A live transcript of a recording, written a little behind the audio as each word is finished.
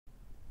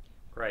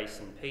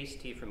Grace and peace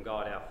to you from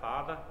God our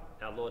Father,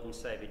 our Lord and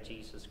Saviour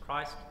Jesus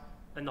Christ,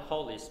 and the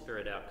Holy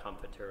Spirit, our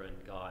Comforter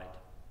and Guide.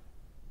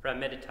 For our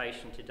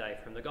meditation today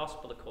from the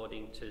Gospel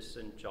according to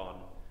St.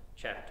 John,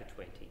 chapter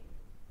 20.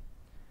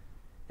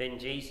 Then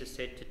Jesus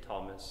said to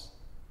Thomas,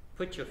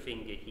 "Put your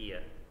finger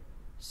here.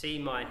 See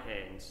my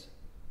hands.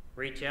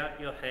 Reach out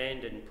your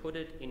hand and put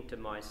it into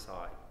my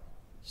side.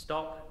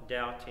 Stop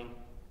doubting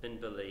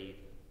and believe."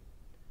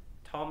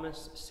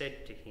 Thomas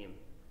said to him,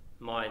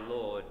 "My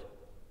Lord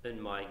and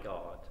my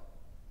God."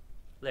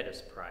 Let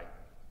us pray.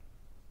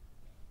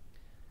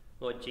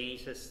 Lord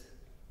Jesus,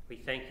 we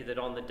thank you that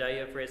on the day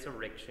of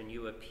resurrection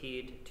you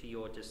appeared to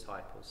your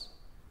disciples,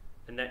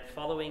 and that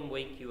following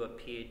week you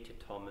appeared to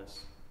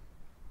Thomas,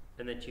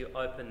 and that you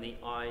opened the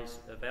eyes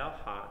of our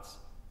hearts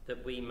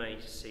that we may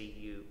see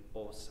you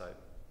also.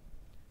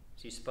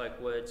 As you spoke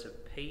words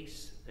of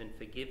peace and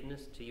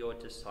forgiveness to your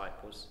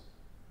disciples,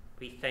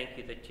 we thank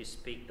you that you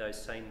speak those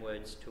same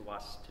words to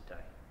us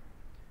today.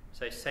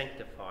 So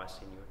sanctify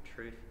us in your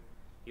truth.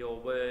 Your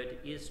word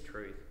is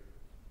truth.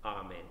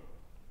 Amen.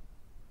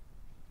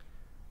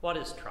 What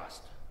is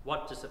trust?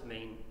 What does it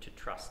mean to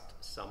trust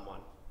someone?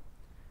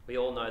 We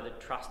all know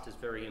that trust is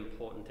very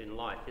important in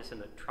life,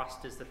 isn't it?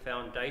 Trust is the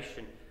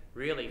foundation,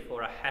 really,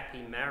 for a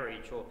happy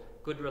marriage or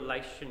good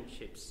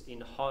relationships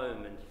in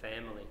home and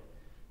family.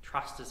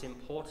 Trust is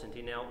important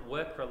in our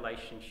work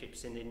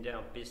relationships and in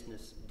our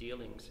business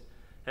dealings.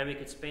 And we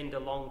could spend a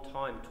long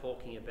time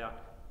talking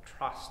about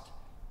trust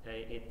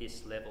at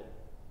this level.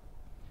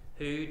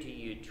 Who do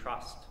you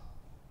trust?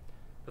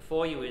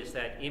 Before you is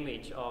that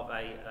image of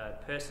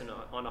a person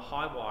on a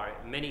high wire.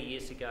 Many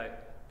years ago,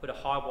 put a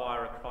high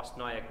wire across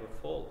Niagara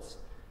Falls.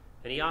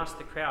 And he asked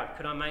the crowd,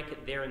 "Could I make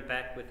it there and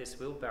back with this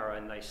wheelbarrow?"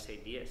 And they said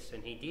yes,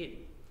 and he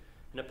did.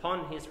 And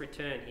upon his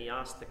return, he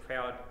asked the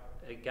crowd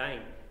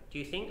again, "Do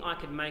you think I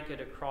could make it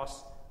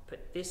across,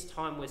 but this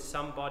time with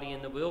somebody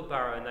in the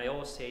wheelbarrow?" And they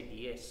all said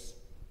yes.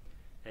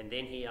 And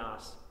then he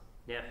asked,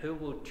 "Now who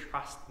will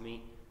trust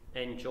me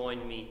and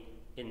join me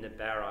in the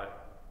barrow?"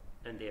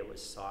 And there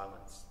was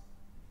silence.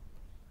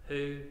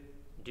 Who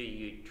do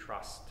you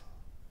trust?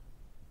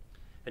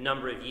 A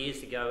number of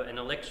years ago, an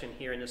election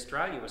here in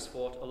Australia was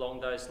fought along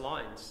those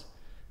lines.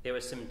 There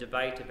was some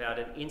debate about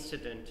an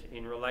incident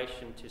in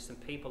relation to some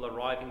people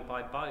arriving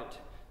by boat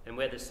and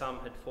whether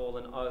some had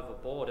fallen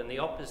overboard, and the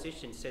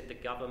opposition said the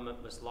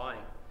government was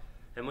lying.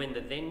 And when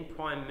the then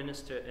Prime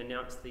Minister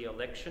announced the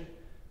election,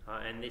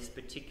 and this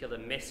particular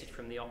message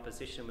from the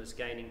opposition was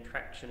gaining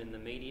traction in the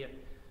media,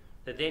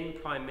 the then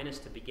Prime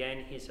Minister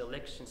began his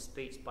election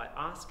speech by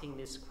asking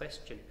this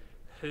question,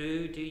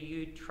 "Who do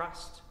you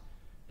trust?"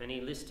 And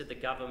he listed the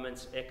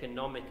government's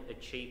economic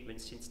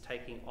achievements since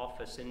taking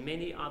office and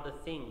many other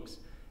things,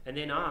 and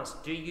then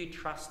asked, "Do you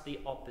trust the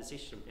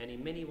opposition?" And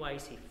in many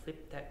ways he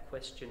flipped that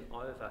question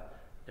over,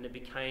 and it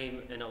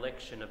became an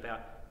election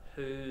about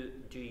who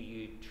do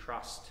you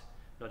trust,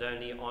 not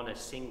only on a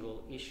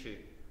single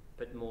issue,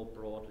 but more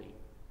broadly.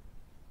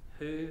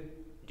 Who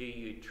do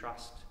you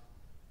trust?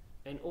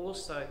 And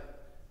also,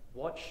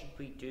 what should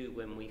we do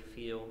when we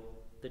feel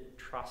that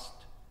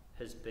trust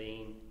has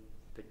been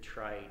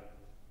betrayed?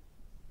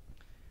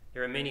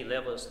 There are many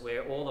levels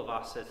where all of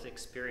us have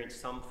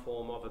experienced some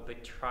form of a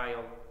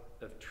betrayal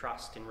of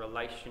trust in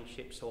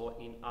relationships or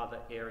in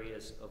other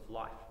areas of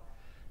life.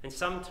 And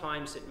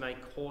sometimes it may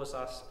cause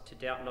us to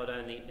doubt not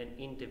only an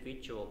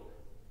individual,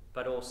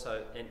 but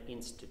also an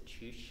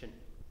institution.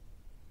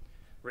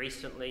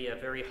 Recently, a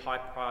very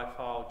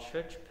high-profile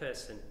church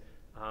person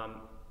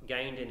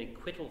gained an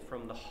acquittal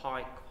from the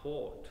High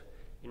Court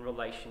in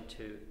relation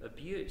to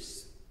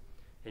abuse.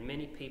 And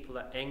many people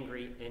are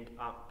angry and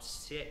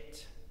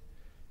upset.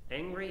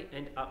 Angry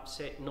and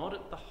upset not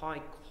at the High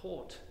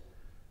Court,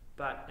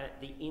 but at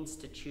the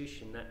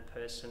institution that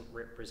person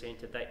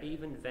represented. They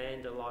even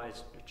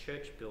vandalised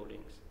church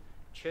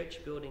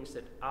buildings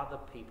that other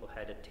people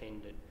had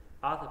attended,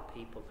 other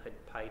people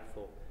had paid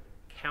for,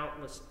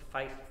 countless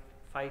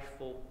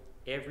faithful,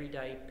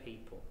 everyday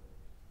people.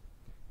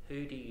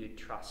 Who do you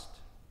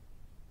trust?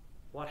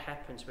 What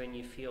happens when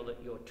you feel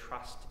that your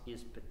trust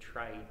is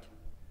betrayed?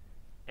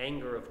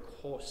 Anger, of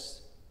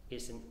course,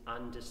 is an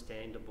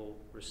understandable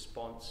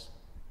response.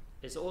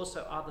 There's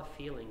also other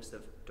feelings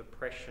of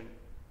depression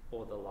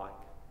or the like.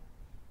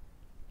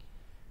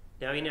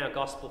 Now, in our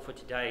gospel for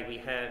today, we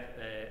have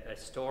a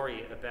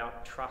story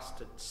about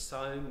trust at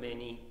so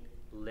many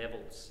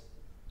levels.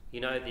 You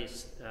know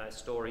this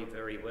story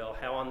very well,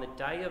 how on the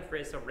day of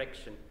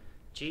resurrection,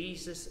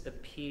 Jesus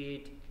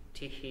appeared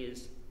to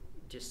his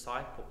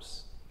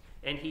disciples,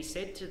 and he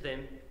said to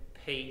them,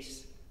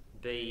 "Peace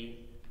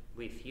be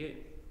with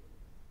you."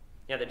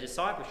 Now, the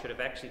disciples should have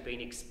actually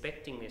been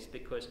expecting this,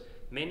 because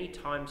many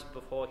times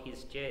before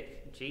his death,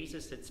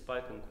 Jesus had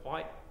spoken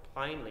quite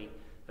plainly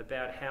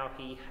about how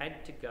he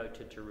had to go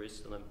to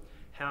Jerusalem,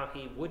 how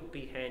he would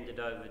be handed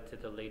over to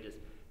the leaders,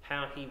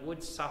 how he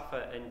would suffer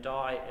and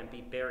die and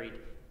be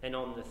buried, and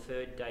on the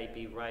third day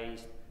be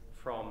raised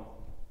from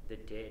the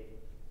dead.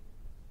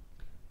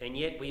 And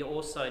yet we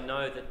also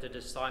know that the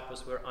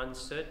disciples were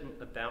uncertain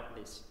about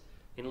this.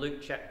 In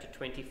Luke chapter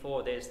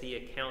 24, there's the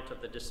account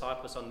of the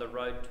disciples on the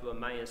road to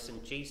Emmaus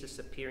and Jesus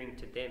appearing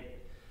to them.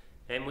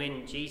 And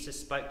when Jesus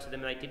spoke to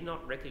them, they did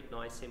not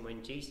recognize him.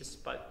 When Jesus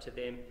spoke to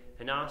them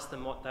and asked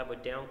them what they were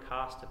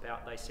downcast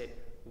about, they said,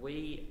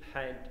 "We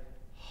had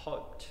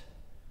hoped."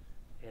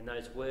 And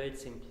those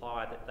words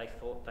imply that they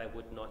thought they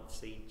would not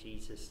see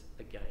Jesus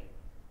again.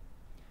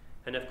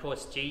 And of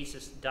course,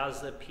 Jesus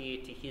does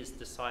appear to his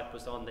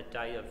disciples on the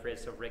day of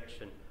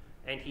resurrection.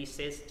 And he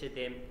says to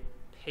them,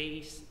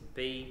 "Peace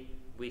be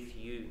with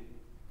you."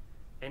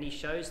 And he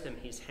shows them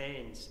his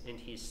hands and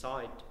his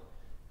side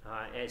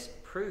as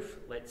proof,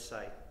 let's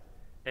say.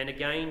 And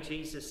again,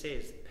 Jesus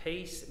says,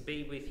 "Peace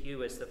be with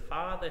you. As the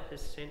Father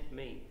has sent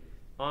me,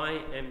 I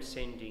am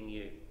sending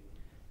you."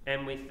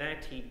 And with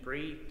that, he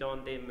breathed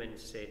on them and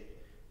said,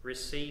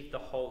 "Receive the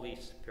Holy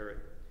Spirit.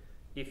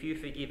 If you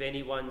forgive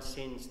anyone's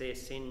sins, their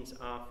sins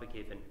are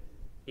forgiven.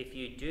 If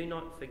you do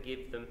not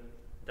forgive them,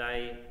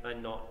 they are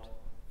not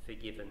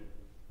forgiven."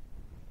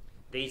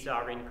 These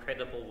are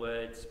incredible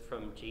words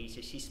from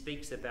Jesus. He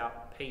speaks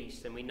about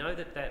peace, and we know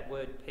that that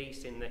word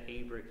peace in the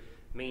Hebrew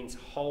means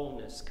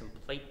wholeness,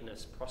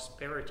 completeness,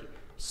 prosperity.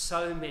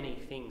 So many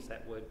things,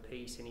 that word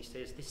peace. And he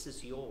says, this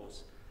is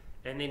yours.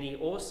 And then he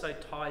also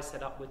ties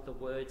that up with the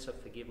words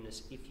of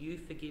forgiveness. If you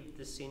forgive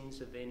the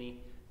sins of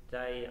any,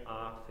 they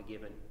are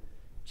forgiven.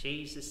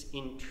 Jesus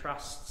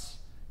entrusts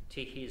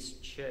to his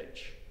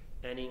church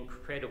an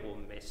incredible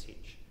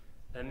message,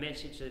 a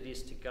message that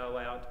is to go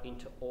out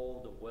into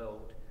all the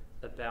world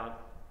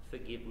about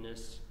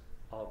forgiveness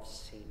of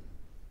sin.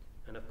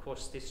 And of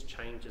course, this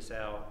changes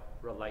our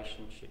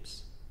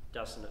relationships,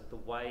 doesn't it? The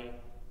way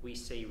we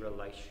see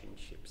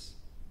relationships.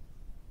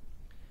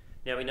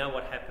 Now, we know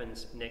what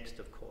happens next,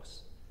 of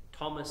course.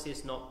 Thomas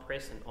is not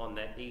present on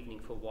that evening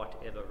for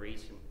whatever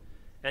reason.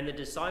 And the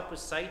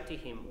disciples say to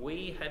him,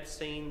 "We have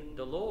seen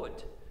the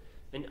Lord."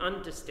 And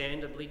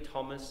understandably,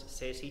 Thomas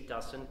says he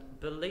doesn't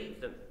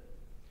believe them.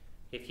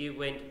 If you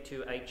went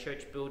to a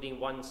church building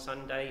one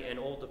Sunday and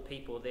all the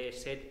people there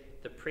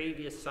said the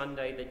previous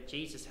Sunday that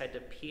Jesus had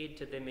appeared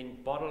to them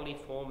in bodily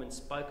form and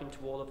spoken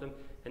to all of them,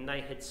 and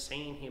they had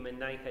seen him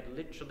and they had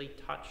literally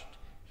touched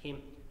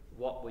him,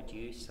 what would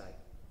you say?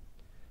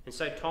 And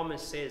so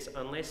Thomas says,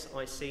 "Unless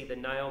I see the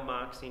nail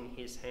marks in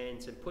his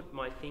hands and put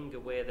my finger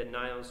where the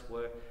nails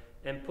were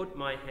and put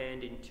my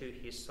hand into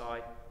his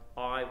side,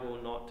 I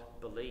will not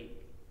believe."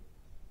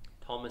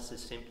 Thomas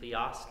is simply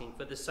asking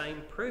for the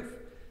same proof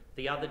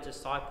the other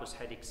disciples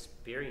had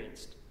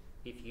experienced.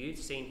 If you've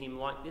seen him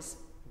like this,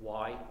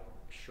 why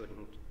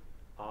shouldn't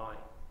I?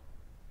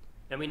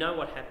 And we know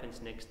what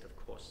happens next, of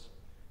course.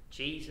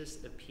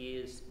 Jesus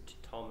appears to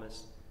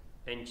Thomas,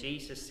 and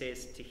Jesus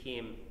says to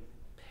him,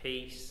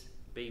 "Peace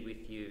be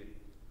with you."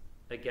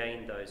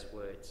 Again, those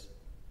words.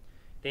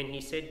 Then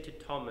he said to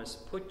Thomas,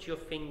 "Put your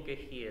finger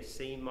here,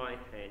 see my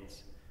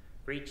hands.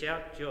 Reach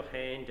out your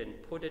hand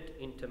and put it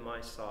into my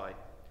side.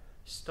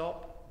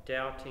 Stop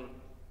doubting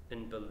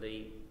and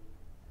believe."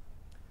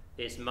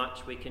 There's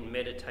much we can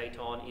meditate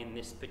on in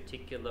this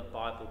particular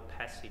Bible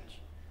passage.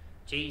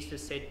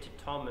 Jesus said to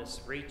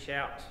Thomas, "Reach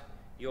out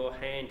your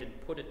hand and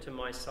put it to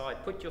my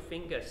side. Put your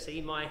finger,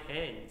 see my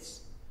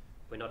hands."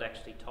 We're not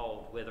actually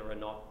told whether or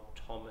not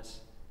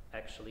Thomas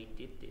actually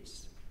did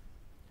this.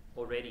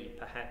 Already,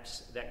 perhaps,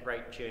 that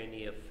great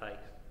journey of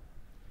faith.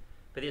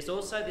 But there's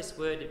also this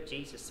word of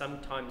Jesus,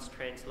 sometimes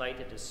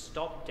translated as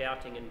 "stop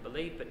doubting and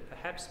believe," but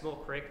perhaps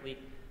more correctly,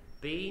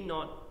 "be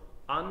not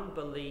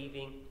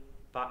unbelieving,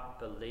 but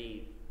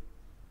believe."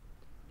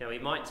 Now, we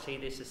might see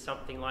this as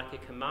something like a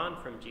command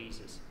from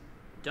Jesus.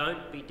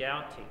 Don't be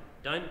doubting,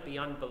 don't be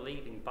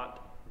unbelieving,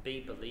 but be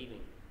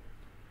believing.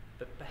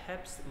 But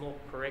perhaps more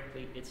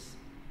correctly,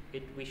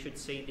 we should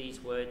see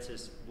these words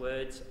as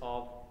words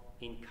of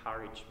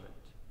encouragement.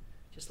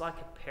 Just like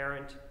a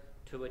parent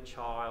to a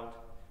child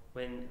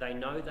when they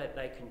know that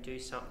they can do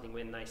something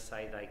when they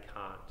say they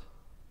can't.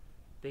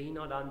 Be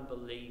not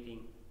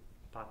unbelieving,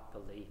 but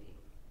believing.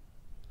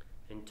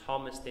 And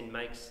Thomas then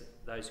makes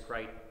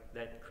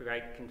that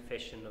great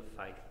confession of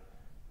faith.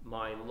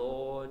 "My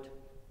Lord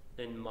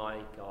and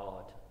my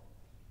God.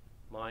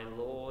 My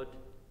Lord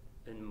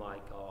and my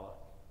God."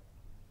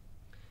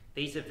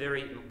 These are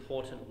very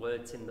important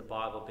words in the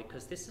Bible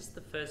because this is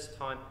the first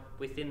time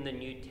within the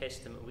New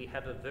Testament we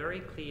have a very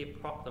clear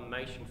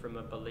proclamation from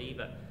a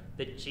believer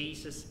that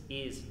Jesus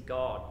is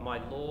God, my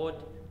Lord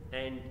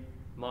and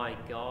my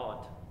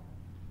God.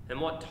 And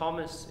what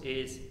Thomas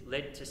is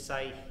led to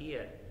say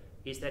here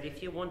is that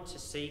if you want to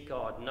see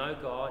God, know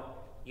God,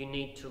 you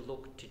need to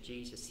look to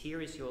Jesus.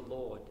 Here is your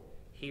Lord,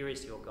 here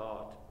is your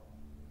God.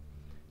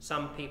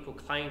 Some people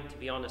claim to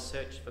be on a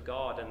search for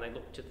God and they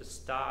look to the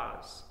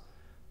stars,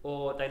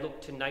 or they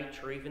look to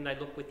nature, or even they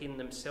look within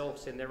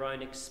themselves in their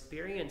own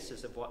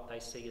experiences of what they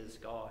see as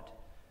God.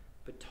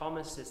 But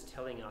Thomas is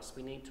telling us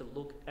we need to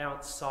look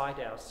outside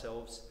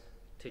ourselves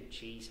to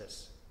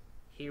Jesus.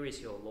 Here is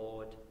your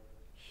Lord,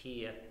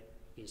 here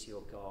is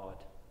your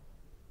God.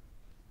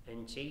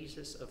 And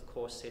Jesus, of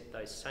course, said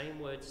those same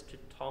words to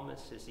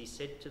Thomas as he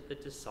said to the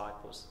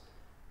disciples,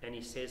 and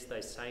he says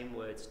those same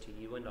words to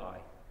you and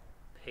I.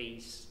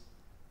 Peace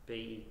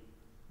be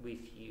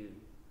with you.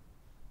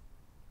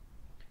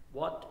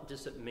 What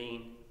does it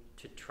mean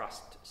to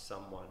trust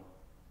someone?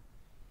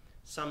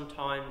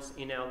 Sometimes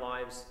in our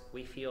lives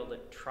we feel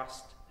that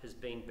trust has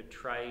been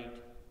betrayed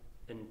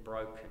and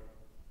broken.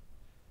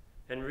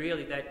 And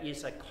really that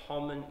is a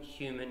common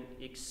human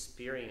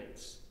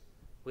experience.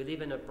 We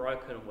live in a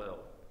broken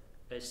world,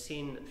 a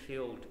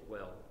sin-filled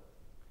world.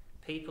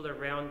 People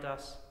around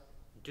us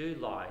do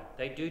lie,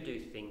 they do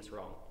things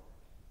wrong.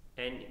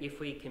 And if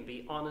we can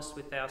be honest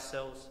with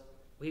ourselves,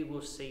 we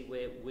will see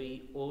where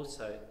we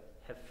also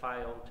have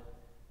failed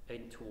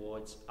and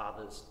towards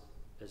others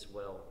as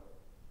well.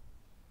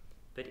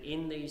 But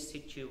in these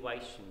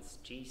situations,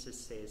 Jesus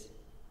says,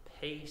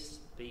 peace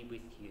be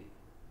with you.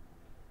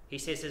 He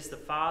says, as the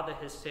Father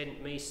has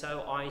sent me,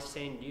 so I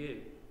send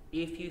you.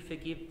 If you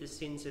forgive the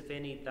sins of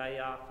any, they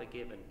are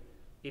forgiven.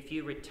 If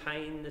you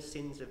retain the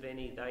sins of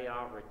any, they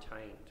are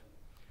retained.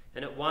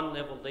 And at one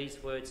level,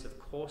 these words, of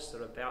course,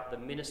 are about the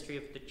ministry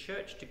of the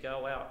church to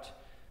go out.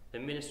 The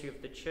ministry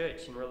of the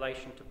church in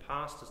relation to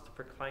pastors to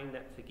proclaim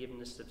that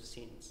forgiveness of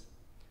sins.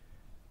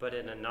 But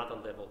at another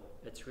level,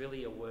 it's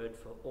really a word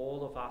for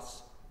all of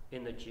us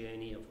in the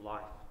journey of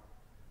life.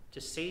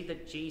 To see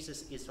that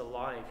Jesus is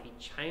alive, he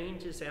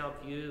changes our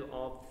view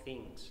of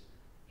things.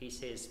 He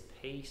says,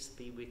 peace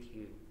be with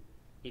you.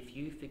 If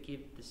you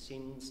forgive the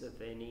sins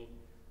of any,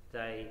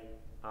 they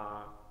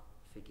are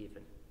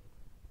forgiven.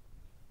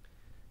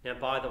 Now,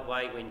 by the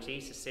way, when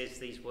Jesus says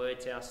these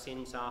words, our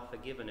sins are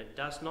forgiven, it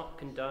does not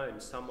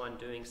condone someone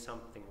doing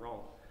something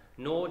wrong,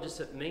 nor does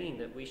it mean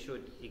that we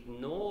should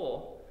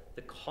ignore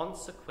the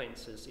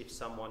consequences if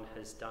someone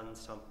has done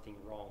something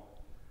wrong.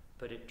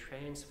 But it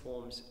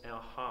transforms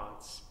our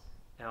hearts,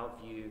 our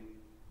view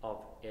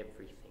of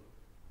everything.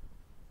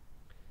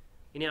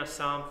 In our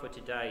psalm for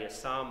today, a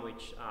psalm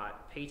which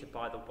Peter,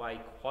 by the way,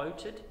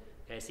 quoted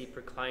as he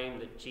proclaimed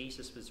that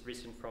Jesus was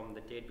risen from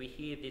the dead, we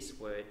hear this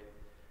word,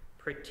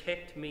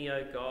 protect me,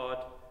 O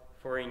God,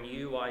 for in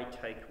you I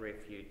take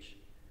refuge.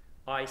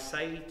 I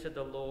say to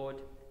the Lord,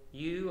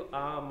 you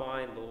are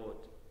my Lord.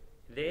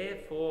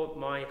 Therefore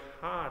my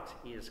heart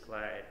is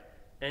glad,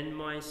 and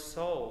my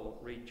soul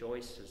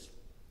rejoices.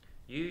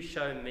 You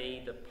show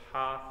me the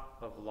path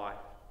of life.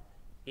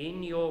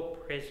 In your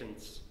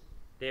presence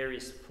there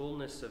is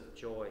fullness of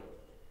joy.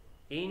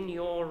 In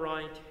your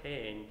right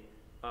hand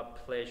are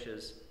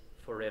pleasures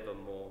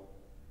forevermore.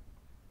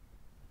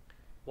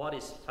 What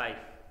is faith?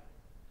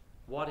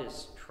 What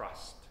is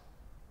trust?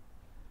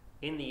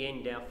 In the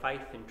end, our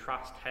faith and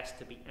trust has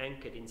to be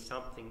anchored in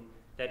something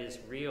that is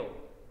real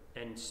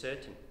and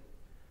certain.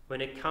 When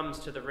it comes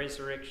to the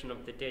resurrection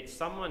of the dead,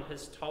 someone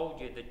has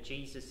told you that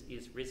Jesus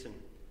is risen.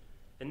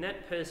 And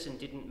that person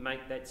didn't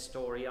make that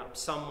story up.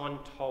 Someone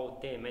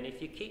told them. And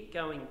if you keep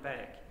going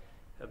back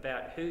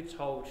about who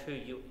told who,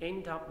 you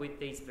end up with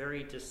these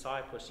very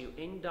disciples. You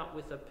end up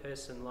with a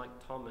person like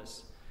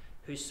Thomas,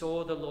 who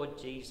saw the Lord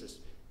Jesus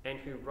and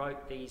who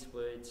wrote these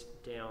words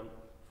down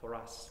for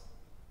us.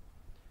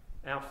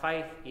 Our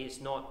faith is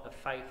not a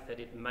faith that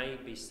it may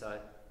be so,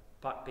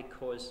 but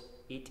because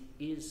it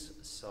is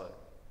so.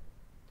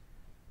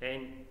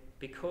 And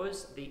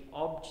because the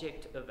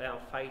object of our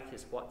faith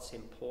is what's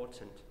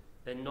important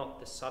and not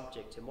the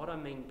subject. And what I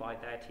mean by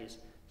that is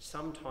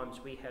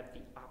sometimes we have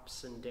the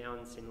ups and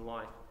downs in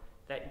life.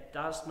 That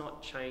does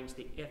not change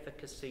the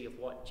efficacy of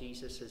what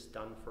Jesus has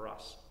done for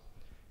us.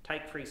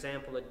 Take, for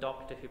example, a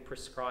doctor who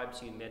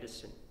prescribes you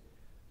medicine.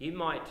 You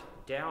might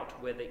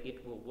doubt whether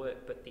it will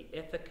work, but the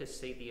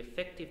efficacy, the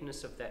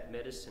effectiveness of that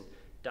medicine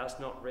does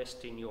not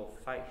rest in your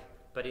faith,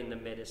 but in the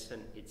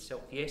medicine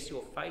itself. Yes,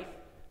 your faith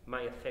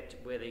may affect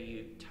whether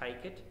you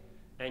take it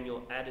and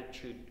your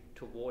attitude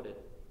toward it,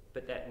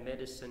 but that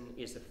medicine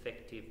is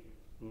effective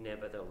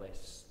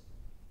nevertheless.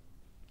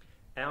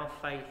 Our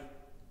faith,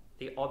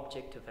 the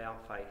object of our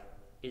faith,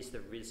 is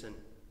the risen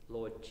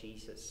Lord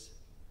Jesus.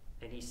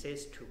 And he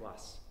says to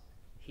us,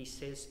 he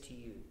says to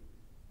you,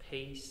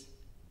 peace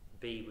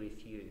be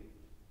with you.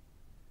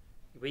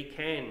 We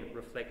can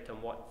reflect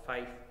on what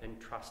faith and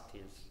trust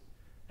is.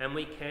 And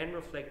we can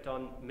reflect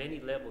on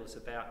many levels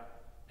about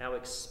our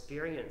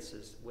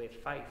experiences where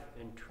faith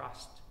and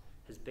trust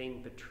has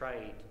been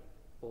betrayed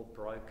or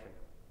broken.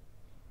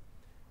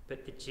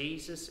 But the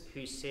Jesus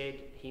who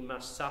said he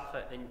must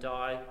suffer and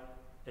die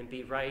and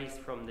be raised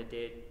from the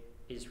dead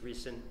is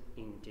risen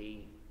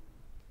indeed.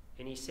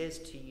 And he says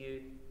to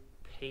you,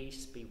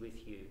 peace be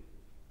with you.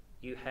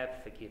 You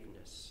have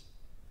forgiveness.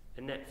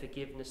 And that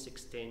forgiveness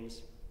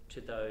extends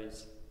to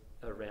those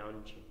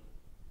around you.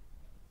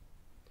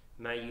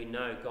 May you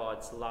know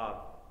God's love,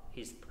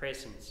 his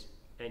presence,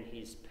 and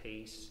his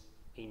peace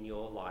in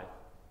your life.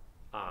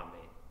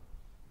 Amen.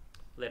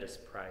 Let us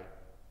pray.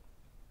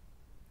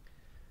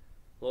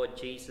 Lord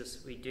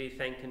Jesus, we do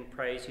thank and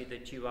praise you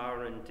that you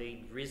are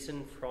indeed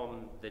risen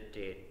from the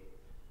dead.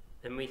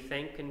 And we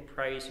thank and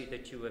praise you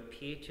that you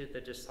appear to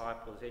the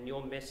disciples and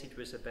your message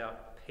was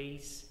about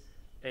peace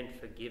and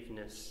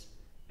forgiveness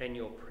and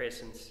your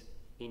presence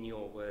in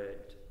your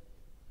word.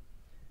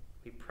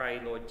 We pray,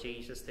 Lord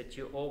Jesus, that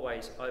you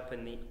always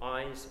open the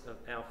eyes of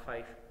our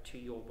faith to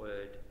your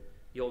word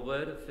your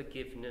word of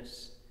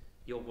forgiveness,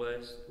 your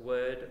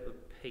word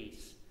of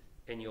peace,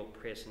 and your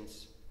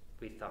presence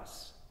with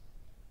us.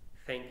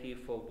 Thank you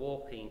for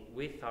walking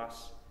with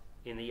us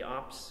in the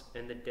ups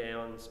and the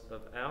downs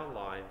of our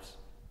lives.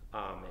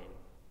 Amen.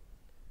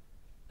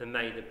 And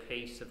may the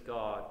peace of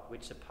God,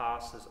 which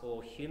surpasses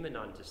all human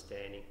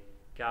understanding,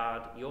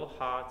 guard your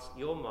hearts,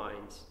 your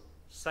minds,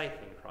 safe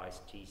in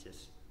Christ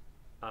Jesus.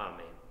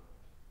 Amen.